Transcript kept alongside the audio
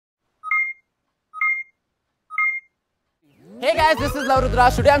Hey guys, this is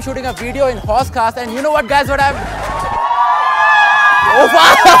Rudrakash. Today I'm shooting a video in Horsecast, and you know what, guys? What I'm. Oh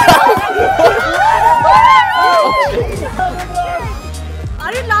fuck!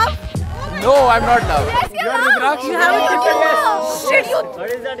 Are you love? No, I'm not love. Yes, you're Rudrakash. You have a different name. Shit, you. What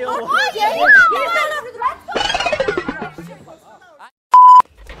is that? Oh, yes,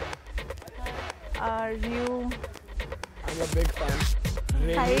 Are you? I'm a big fan.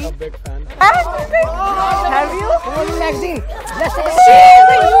 Really a big fan. Have you? Magazine. Let's take a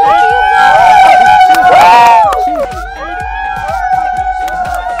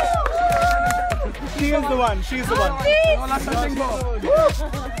She is the one. She's the one.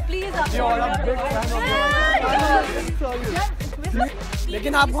 Please. You all are big fan of yours.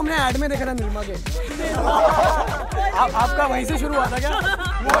 लेकिन आपको हमने add में देखा था निर्मा के। आपका वहीं से शुरू हुआ था क्या?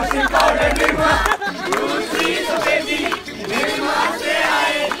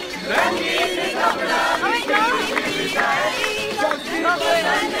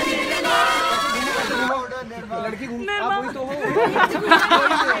 लड़की घूम आप वही तो हो।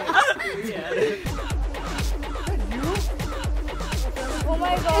 Oh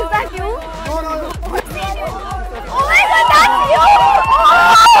my God. Is that you? No. Oh my God, that's you!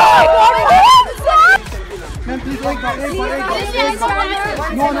 Oh my God! Ma'am, please wait. No.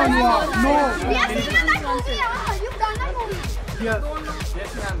 We have seen that movie, yeah. You've done that movie. Yes,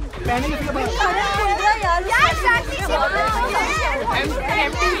 ma'am. पहले किसी के पास? Yeah, exactly.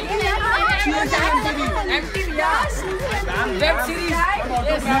 MTV, yeah. Web series.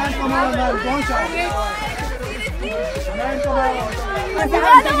 Man, come on, man. Don't shout. Man, come on.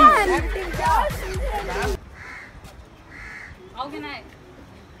 How can I?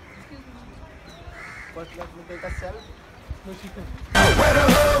 First, let me take a selfie. No, she can. Where the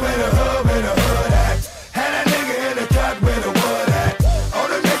hood at? Had a nigga in the cut where the wood at? All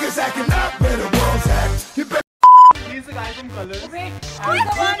the niggas acting up where the wolves at? You better. He's the guy from Colors. Wait, who's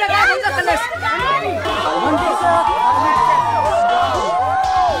the guy from the Colors?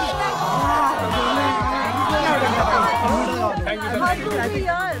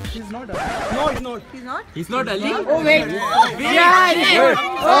 He's not. No, he's not. He's not? He's not Ali. Oh wait. Yeah, shit.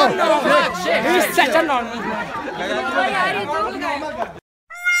 Oh no, fuck, shit. He's such a normal.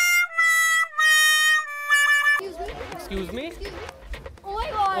 Excuse me? Oh my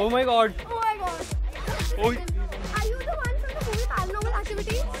God. Oh my God. Oh my God. Oh. Are you the one from the movie Paranormal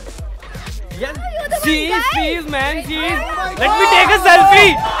Activity? Yes. You're the She one is, guy. please, man. She is. Let me take a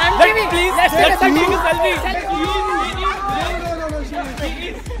selfie. Please, let's take a selfie.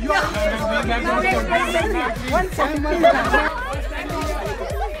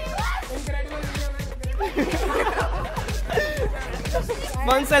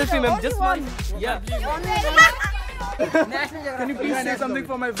 One selfie, ma'am. Just one. Yeah. Can you please say something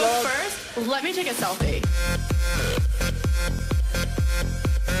for my vlog? First, let me take a selfie.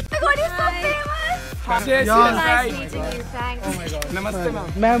 Oh my God, you're so famous. Yes, Nice meeting you. Thanks. Oh my God. Namaste, ma'am.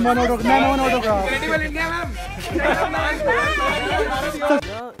 Ma'am, one autograph. Incredible India, ma'am.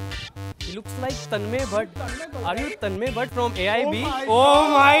 He looks like Tanmay Bhatt. Are you Tanmay Bhatt from AIB? Oh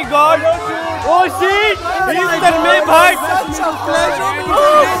my God! Oh shit! He's Tanmay Bhatt. Such a pleasure.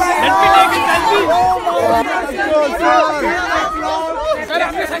 Let me take a selfie. Sir,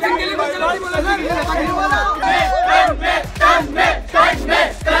 आपने सचिन के लिए कुछ नहीं बोला sir.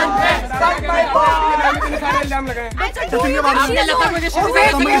 आपने लता मंगेशकर से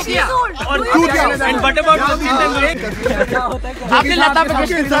interview किया. और क्यों किया? And what about Sachin Tendulkar? आपने लता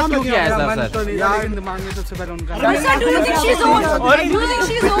मंगेशकर के साथ क्यों किया ऐसा सर? लेकिन दिमाग में सबसे पहले उनका. Sir, do you think she's old? Do you think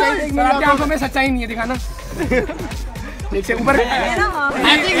she's old? आपकी आंखों में सच्चाई नहीं है दिखाना. एक से ऊपर. I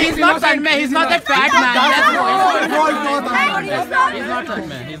think he's not Tanmay. He's not that fat man. That's why. He's not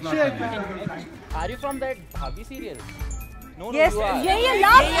Tanmay. He's not Tanmay. Are you from that Bhabhi serial? No, Yes. you are. ये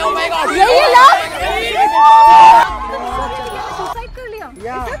love. Oh my God. ये love. Suicide कर लिया.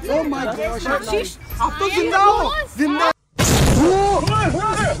 Yeah. Oh my gosh. आप तो जिंदा हो. जिंदा. Oh my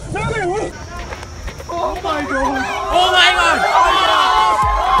God. Oh my God.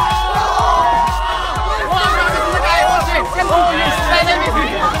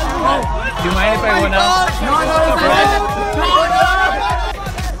 Do you mind if I go now? No.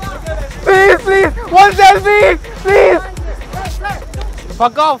 Please. One selfie. Please.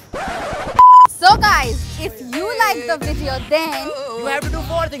 Fuck off. So guys, if you like the video, then You have to do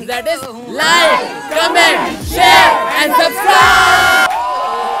 4 things. That is like, comment, share, and subscribe.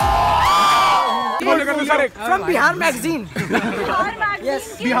 From Bihar Magazine. Yes.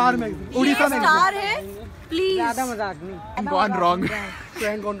 Bihar Magazine. Odisha Magazine. Star है, please. ज्यादा मजाक नहीं. Gone wrong.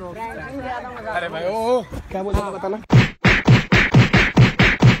 Gone wrong. अरे भाई ओ क्या बोल रहा था बताना.